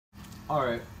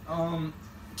Alright,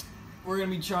 we're gonna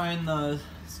be trying the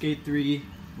Skate 3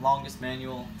 longest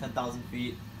manual, 10,000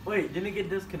 feet. Wait, didn't it get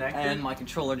disconnected? And my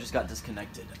controller just got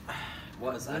disconnected.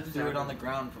 What? I threw it on the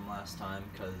ground from last time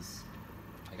because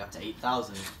I got to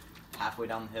 8,000 halfway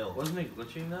down the hill. Wasn't it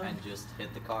glitching though? And just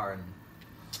hit the car. And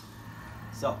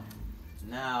so,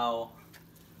 now,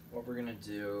 what we're gonna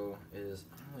do is,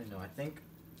 I don't really know, I think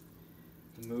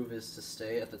the move is to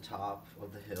stay at the top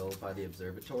of the hill by the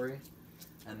observatory.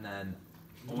 And then,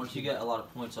 once you get a lot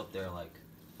of points up there, like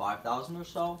 5,000 or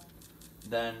so,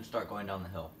 then start going down the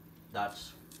hill.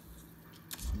 That's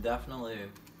definitely...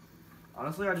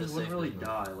 Honestly, I just wouldn't really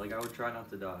die. Like, I would try not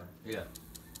to die. Yeah,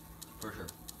 for sure.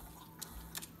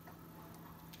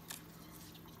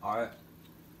 Alright.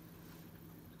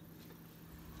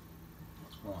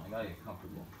 Hold on, I gotta get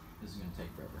comfortable. This is gonna take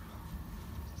forever.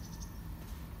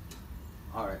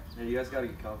 Alright. Yeah, you guys gotta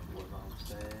get comfortable with what I'm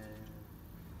saying.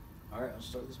 Alright, I'll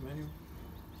start this menu.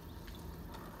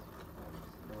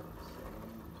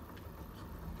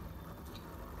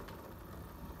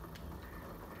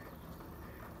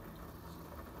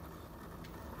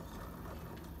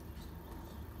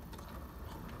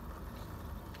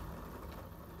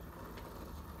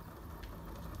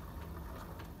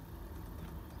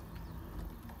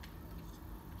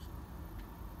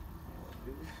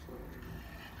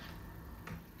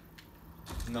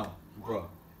 No, bro.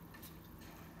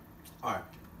 Alright.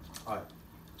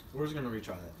 We're just gonna retry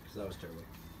that, because that was terrible.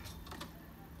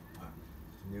 Alright.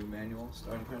 New manual,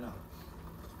 starting right now.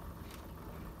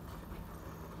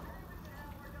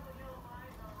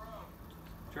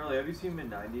 Charlie, have you seen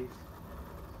Mid-90s?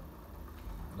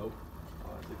 Nope. Oh,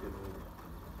 that's a good movie.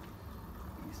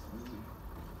 Beast movie.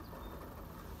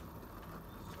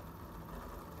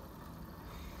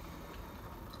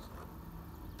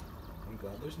 I'm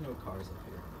glad there's no cars up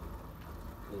here,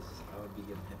 because I would be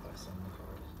getting hit by so many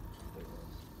cars if there was.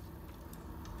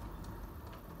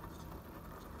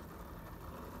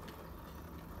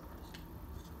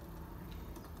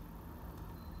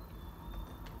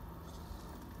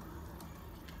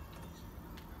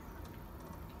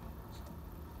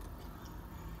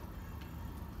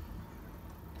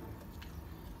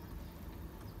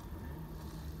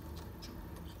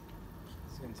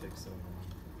 It's gonna take so long.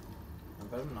 I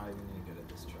bet I'm not even gonna get it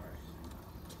this try.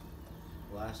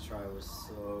 Last try was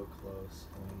so close.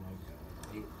 Oh my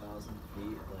god. 8,000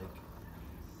 feet, like,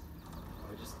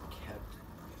 I just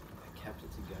kept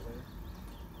it together.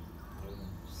 I would have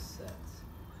been set.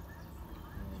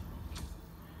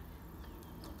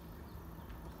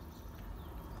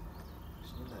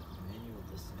 Just need that manual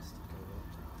distance to go up.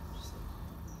 Just like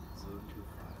zoom to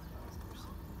 5,000 or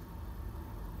something.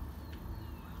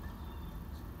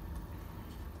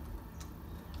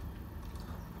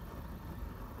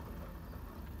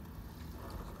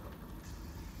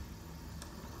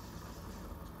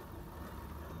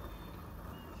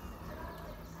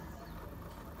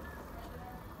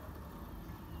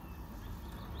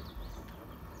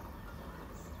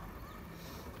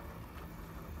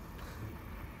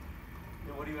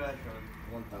 What are you at,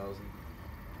 Sean? 1,000.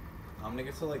 I'm gonna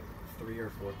get to like 3,000 or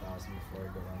 4,000 before I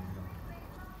go down the hill.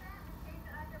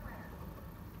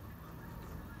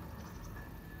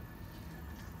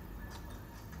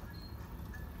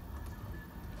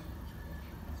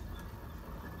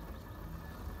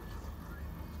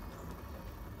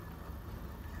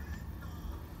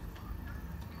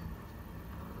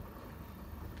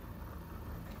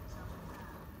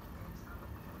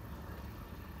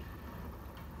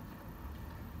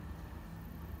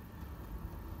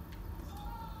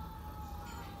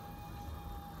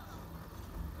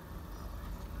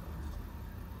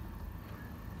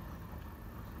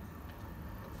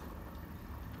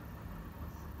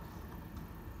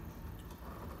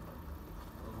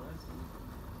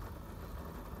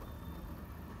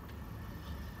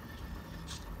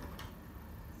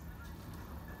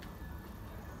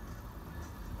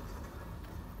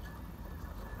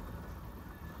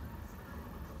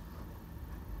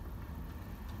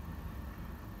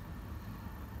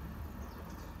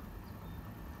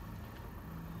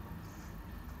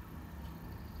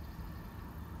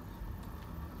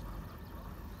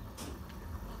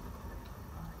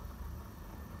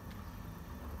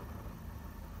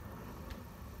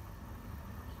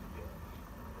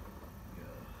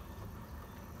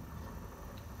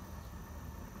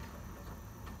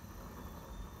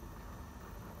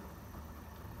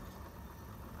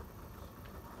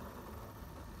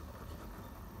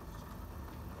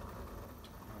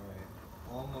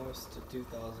 Almost to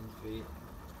 2,000 feet.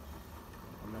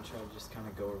 I'm gonna try to just kind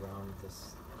of go around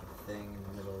this thing in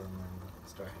the middle and then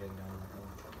start heading down the hill.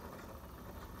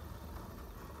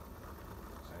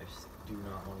 Alright, do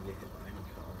not want to get hit by any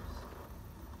cars.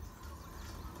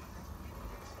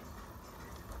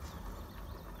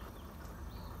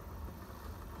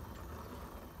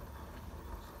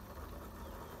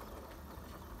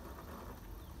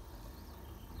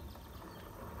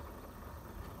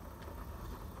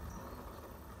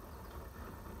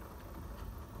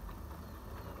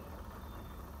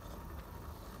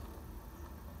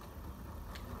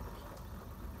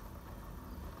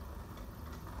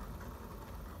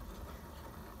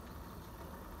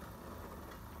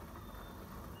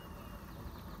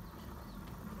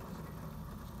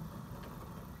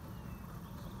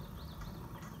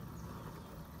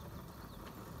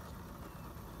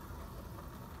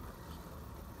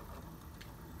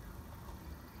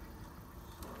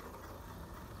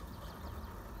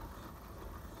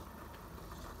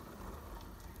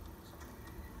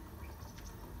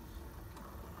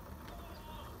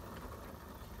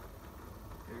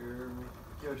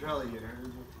 Yo, Charlie, you heard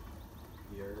me?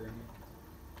 You heard me?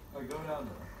 Oh, go down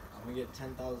there. I'm gonna get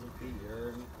 10,000 feet, you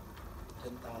heard me?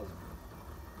 10,000.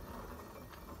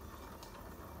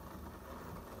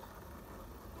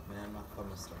 Man, my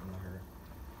thumb is starting to hurt.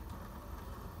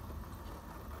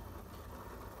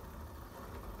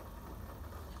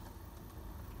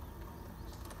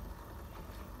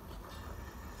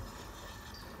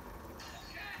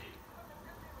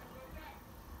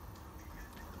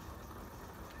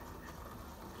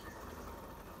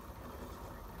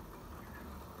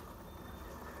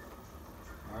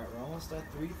 Alright, we're almost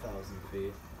at 3,000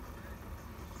 feet.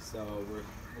 So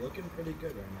we're looking pretty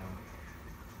good right now.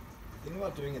 The thing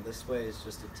about doing it this way is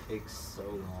just it takes so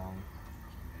long.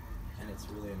 And it's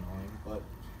really annoying. But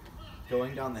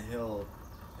going down the hill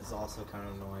is also kind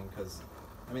of annoying because,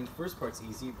 I mean, the first part's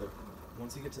easy, but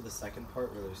once you get to the second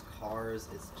part where there's cars,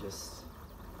 it's just,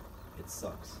 it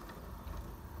sucks.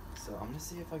 So I'm gonna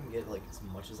see if I can get like as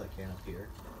much as I can up here.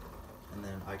 And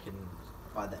then I can,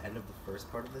 by the end of the first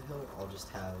part of the hill, I'll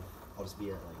just be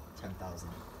at like 10,000.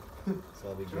 So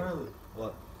I'll be good. Charlie.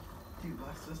 What? Dude,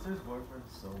 my sister's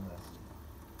boyfriend's so messy.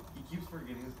 He keeps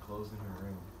forgetting his clothes in her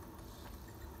room.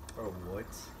 Or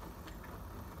what?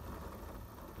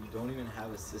 You don't even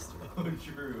have a sister. Oh,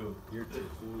 true. You're too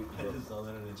cool. I just saw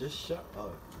that in a... Just shut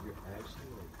up. You're actually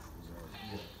like, right.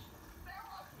 Yeah.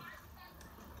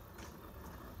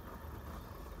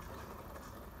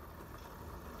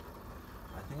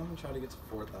 I think I'm gonna try to get to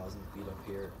 4,000 feet up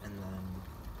here and then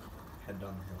head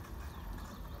down the hill.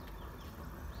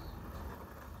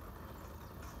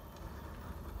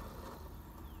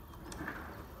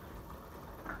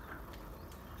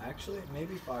 Actually,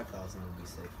 maybe 5,000 would be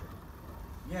safer.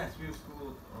 Yes, we have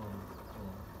school. Hold on.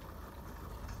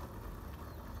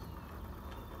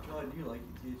 Charlie, do you like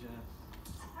ETHS?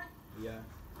 Yeah,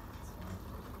 it's fine.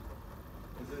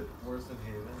 Is it worse than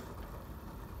Haven?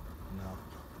 No.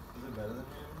 Is it better than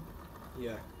Haven?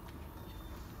 Yeah.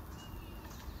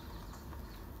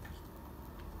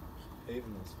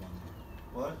 Haven was fun.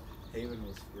 What? Haven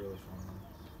was really fun.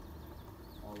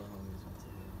 All the homies went to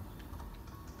Haven.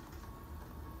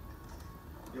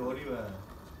 Yo, what are you at?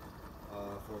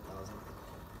 4,000.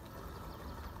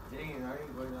 Dang, aren't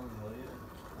you going down the hill yet?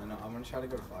 I know, I'm gonna try to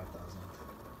go to 5,000.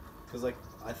 Cause like,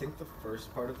 I think the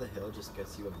first part of the hill just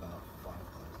gets you about 5,000.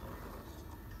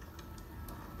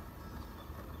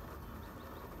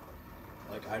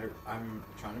 Like, I'm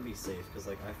trying to be safe, cause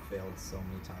like, I failed so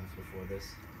many times before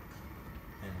this.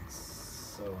 And it's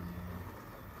so annoying.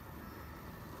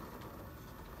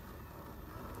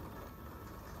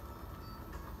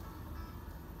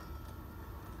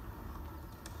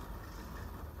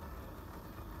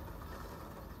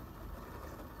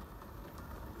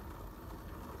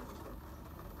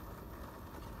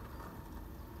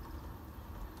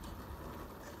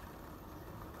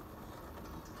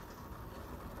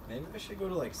 Maybe I should go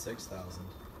to like 6,000.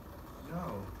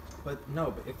 No. But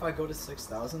if I go to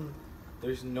 6,000,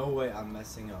 there's no way I'm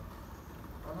messing up.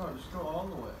 Oh no, just go all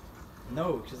the way.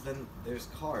 No, because then there's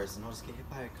cars and I'll just get hit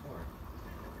by a car.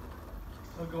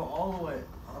 No, go all the way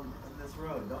on this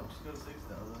road. Don't just go to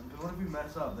 6,000. Because what if you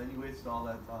mess up? Then you wasted all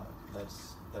that time.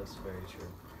 That's very true.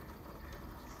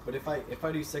 But if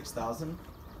I do 6,000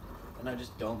 and I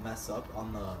just don't mess up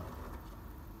on the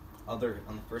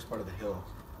first part of the hill,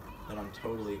 then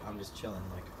I'm just chilling.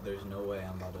 Like, there's no way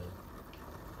I'm about to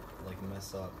like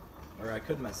mess up. Or I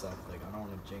could mess up, like I don't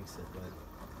want to jinx it, but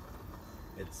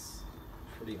it's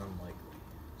pretty unlikely.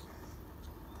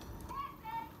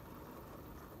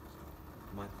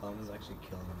 My thumb is actually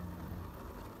killing me right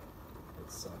now.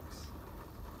 It sucks.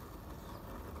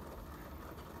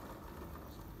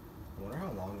 I wonder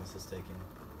how long this is taking.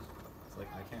 It's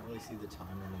like I can't really see the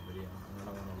time in the video, and I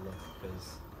don't want to look because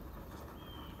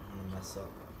I'm gonna mess mess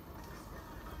up.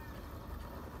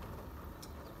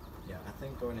 Yeah, I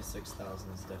think going to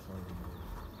 6,000 is definitely the move.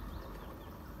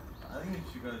 I think you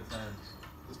should go to 10.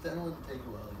 This 10 wouldn't take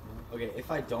a while. Okay, if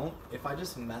I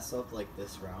just mess up like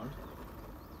this round,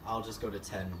 I'll just go to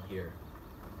 10 here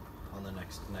on the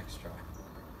next try.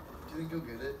 Do you think you'll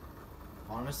get it?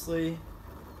 Honestly,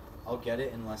 I'll get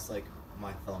it unless like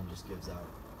my thumb just gives out.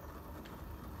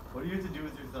 What do you have to do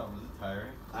with your thumb? Is it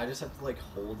tiring? I just have to like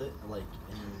hold it like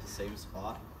in the same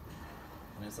spot,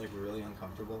 and it's like really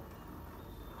uncomfortable,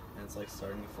 and it's like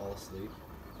starting to fall asleep.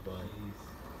 But Jeez.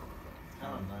 It's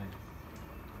kind of nice.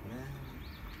 man,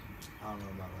 I don't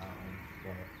know about that one,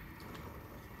 but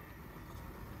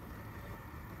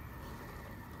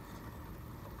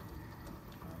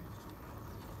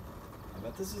I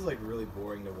bet this is like really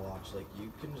boring to watch. Like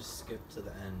you can just skip to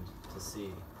the end to see.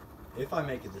 If I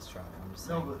make it this try, I'm just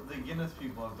saying. No, but the Guinness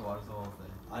people have to watch the whole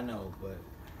thing. I know, but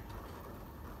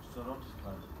So don't just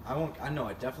cut it. I won't. I know.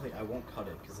 I won't cut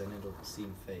it because then it'll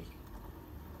seem fake.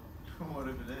 What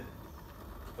if it is?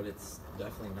 But it's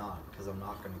definitely not because I'm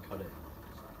not gonna cut it.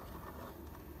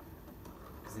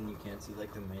 Because then you can't see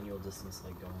like the manual distance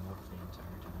like going up the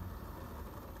entire time.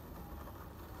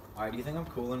 All right. Do you think I'm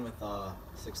cooling with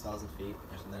 6,000 feet,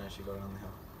 and then I should go down the hill?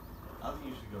 I think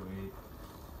you should go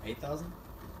 8. 8,000?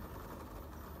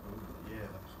 Yeah.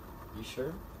 You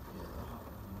sure? Yeah.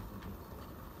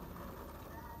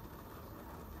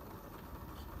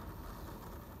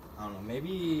 I don't know.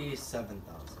 Maybe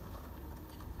 7,000.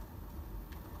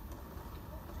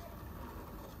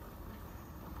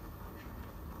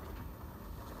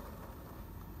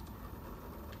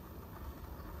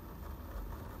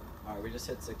 All right. We just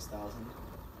hit 6,000. Do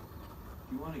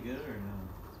you want to get it or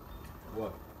no?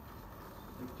 What?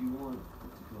 Like, do you want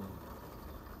what's it called?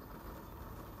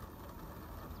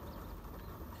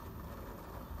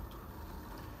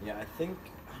 Yeah, I think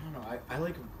I don't know.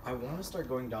 I want to start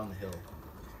going down the hill,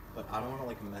 but I don't want to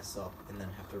like mess up and then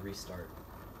have to restart.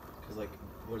 Cause like,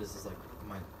 what is this like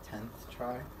my 10th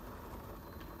try?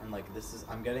 And like this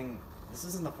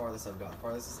isn't the farthest I've got.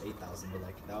 Farthest is 8,000, but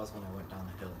like that was when I went down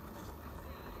the hill.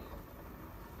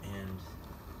 And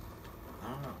I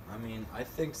don't know. I mean, I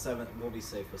think we'll be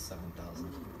safe with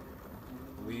 7,000.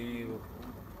 We will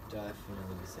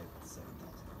definitely be safe with 7,000.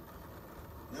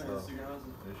 Yeah, So- Instagram has a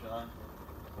fish eye.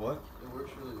 What? It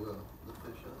works really well. The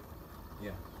fish eye.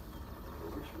 Yeah. It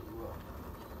works really well.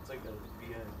 It's like a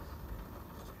BX.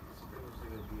 It's pretty much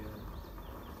like a BX.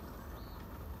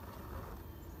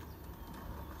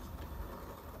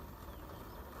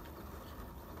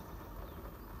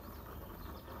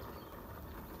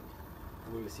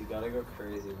 Lewis, you gotta go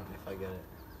crazy if I get it.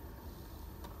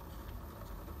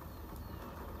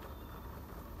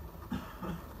 Yo,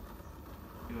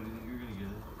 do you think you're gonna get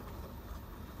it?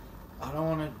 I don't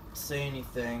want to say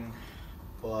anything,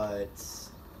 but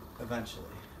eventually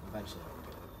I'll get it.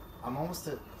 I'm almost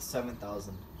at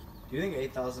 7,000. Do you think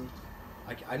 8,000?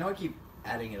 I know I keep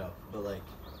adding it up, but like,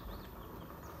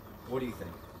 what do you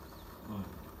think? What?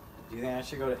 Do you think I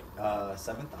should go to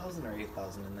 7,000 or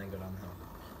 8,000 and then go down the hill?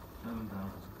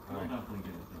 7,000. I'll Alright. definitely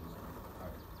get it though.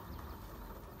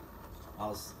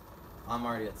 Alright. I'm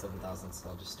already at 7,000, so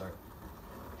I'll just start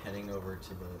heading over to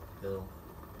the hill.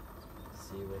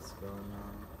 See what's going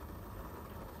on.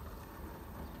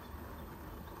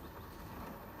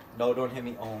 No, don't hit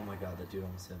me. Oh my god, that dude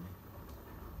almost hit me.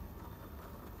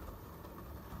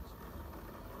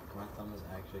 My thumb is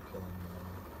actually killing me right now.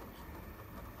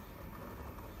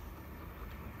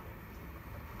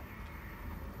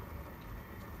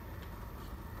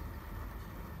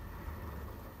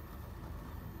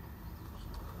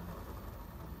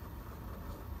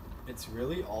 It's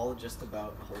really all just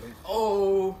about holding.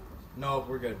 Oh! No,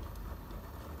 we're good.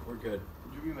 We're good.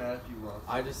 Would you be mad if you lost?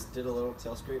 I just did a little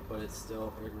tail scrape, but it's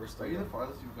still, we're still Are you the good.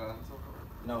 farthest you've gotten so far?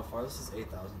 No, farthest is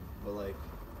 8,000, but like,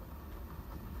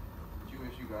 Do you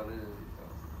wish you got it at 8,000?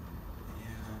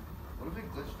 yeah, What if it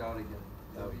glitched out again?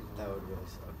 that would really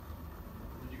suck.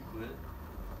 Did you quit?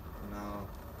 No,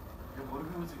 Yeah, what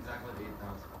if it was exactly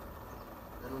 8,000?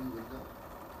 Then when you wake up?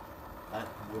 that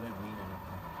wouldn't mean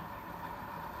anything.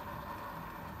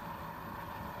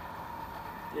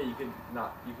 Yeah, you can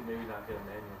maybe not get a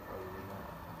manual probably not.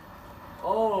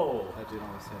 Oh! That dude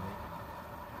almost hit me.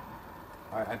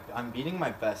 Alright, I'm beating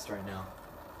my best right now.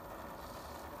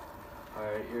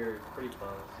 Alright, you're pretty close.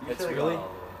 You It's should've really- gone all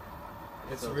the way.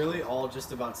 It's so really close. all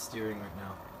just about steering right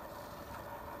now.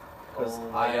 'Cause Oh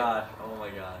my god. Oh my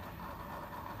god.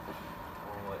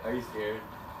 Oh my, are you scared?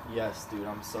 Yes, dude,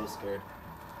 I'm so scared.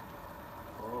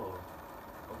 Oh.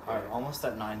 Okay. Alright, almost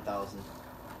at 9,000.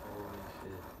 Holy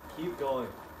shit. Keep going.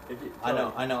 If you, I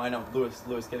know. Lewis,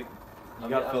 get it. You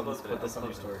gotta film this, flipping put this I'm on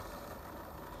your flipping story.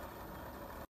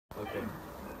 Okay.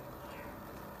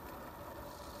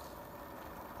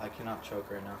 I cannot choke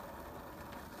right now.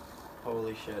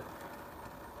 Holy shit.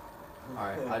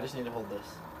 Alright, I just need to hold this.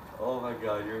 Oh my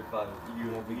god, you're fine.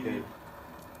 You We'll be you- good.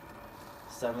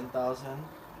 7,000.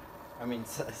 I mean,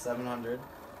 700.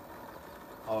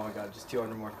 Oh my god, just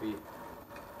 200 more feet.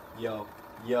 Yo.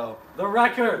 The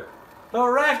record! The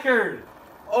record!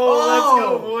 Oh, let's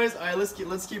go, Oh! boys. Alright, let's keep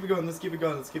it going. Let's keep it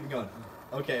going.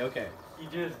 Okay. He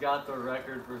just got the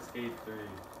record for Skate 3.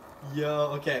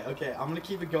 Yo, okay. I'm gonna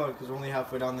keep it going because we're only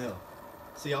halfway down the hill.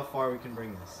 See how far we can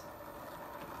bring this.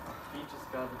 He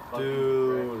just got the fucking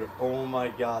Dude, record. oh my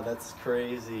god, that's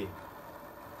crazy.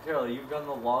 Carol, you've done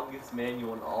the longest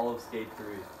manual in all of Skate 3.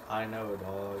 I know,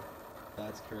 dog.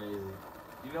 That's crazy.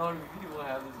 You know how many people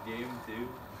have this game too?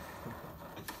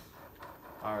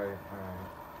 Alright.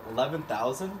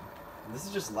 11,000? This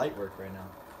is just light work right now.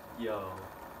 Yo.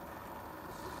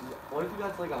 What if you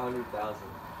got to like 100,000?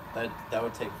 That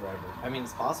would take forever. I mean,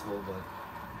 it's possible, but it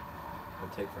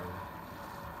would take forever.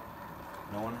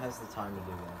 No one has the time to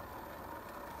do that.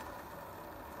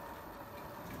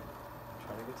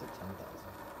 Try to get to 10,000.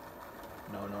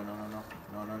 No.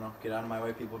 Get out of my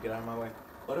way, people. Get out of my way.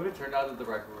 What if it turned out that the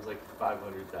record was like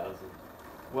 500,000?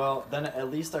 Well, then at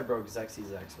least I broke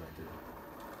Zekyzek'S record.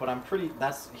 But I'm pretty.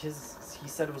 That's his. He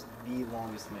said it was the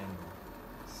longest manual.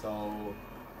 So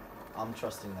I'm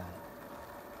trusting that.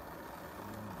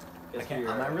 Guess I can't.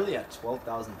 you're- I'm really at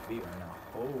 12,000 feet right now.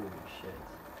 Holy shit.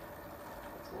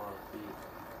 That's a lot of feet.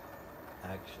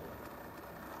 Actually.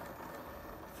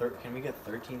 Can we get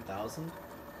 13,000?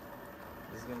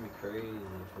 This is gonna be crazy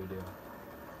if we do. I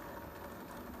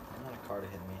want a car to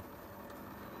hit me.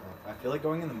 I feel like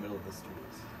going in the middle of the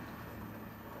streets.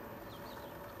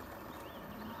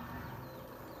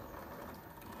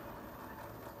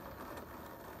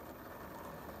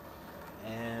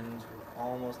 And we're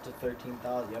almost to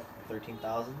 13,000. Yep,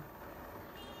 13,000.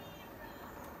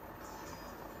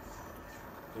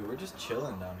 Dude, we're just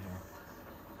chilling down here.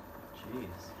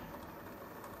 Jeez.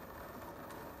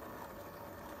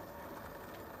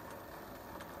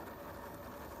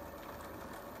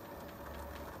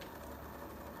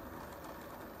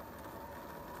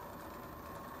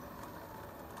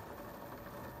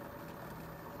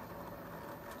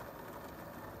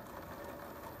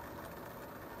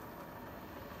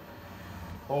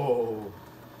 Oh,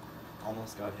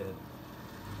 almost got hit.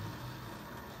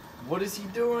 What is he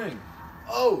doing?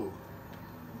 Oh,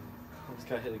 almost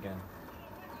got hit again.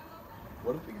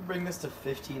 What if we could bring this to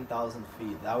 15,000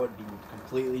 feet? That would be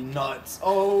completely nuts.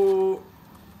 Oh,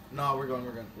 no, we're going.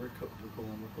 We're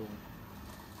cooling.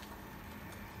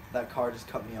 That car just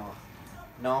cut me off.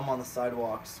 Now I'm on the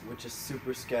sidewalks, which is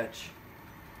super sketch.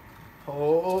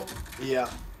 Oh, yeah.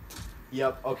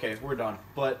 Yep, okay, we're done.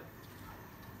 But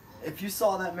if you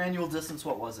saw that manual distance,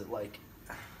 what was it? Like,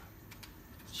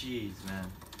 jeez, man.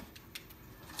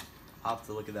 I'll have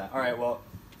to look at that. Alright, well,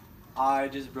 I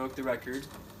just broke the record.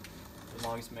 The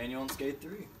longest manual in Skate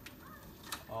 3.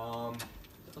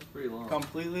 That's pretty long.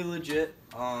 Completely legit.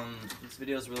 This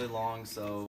video is really long, so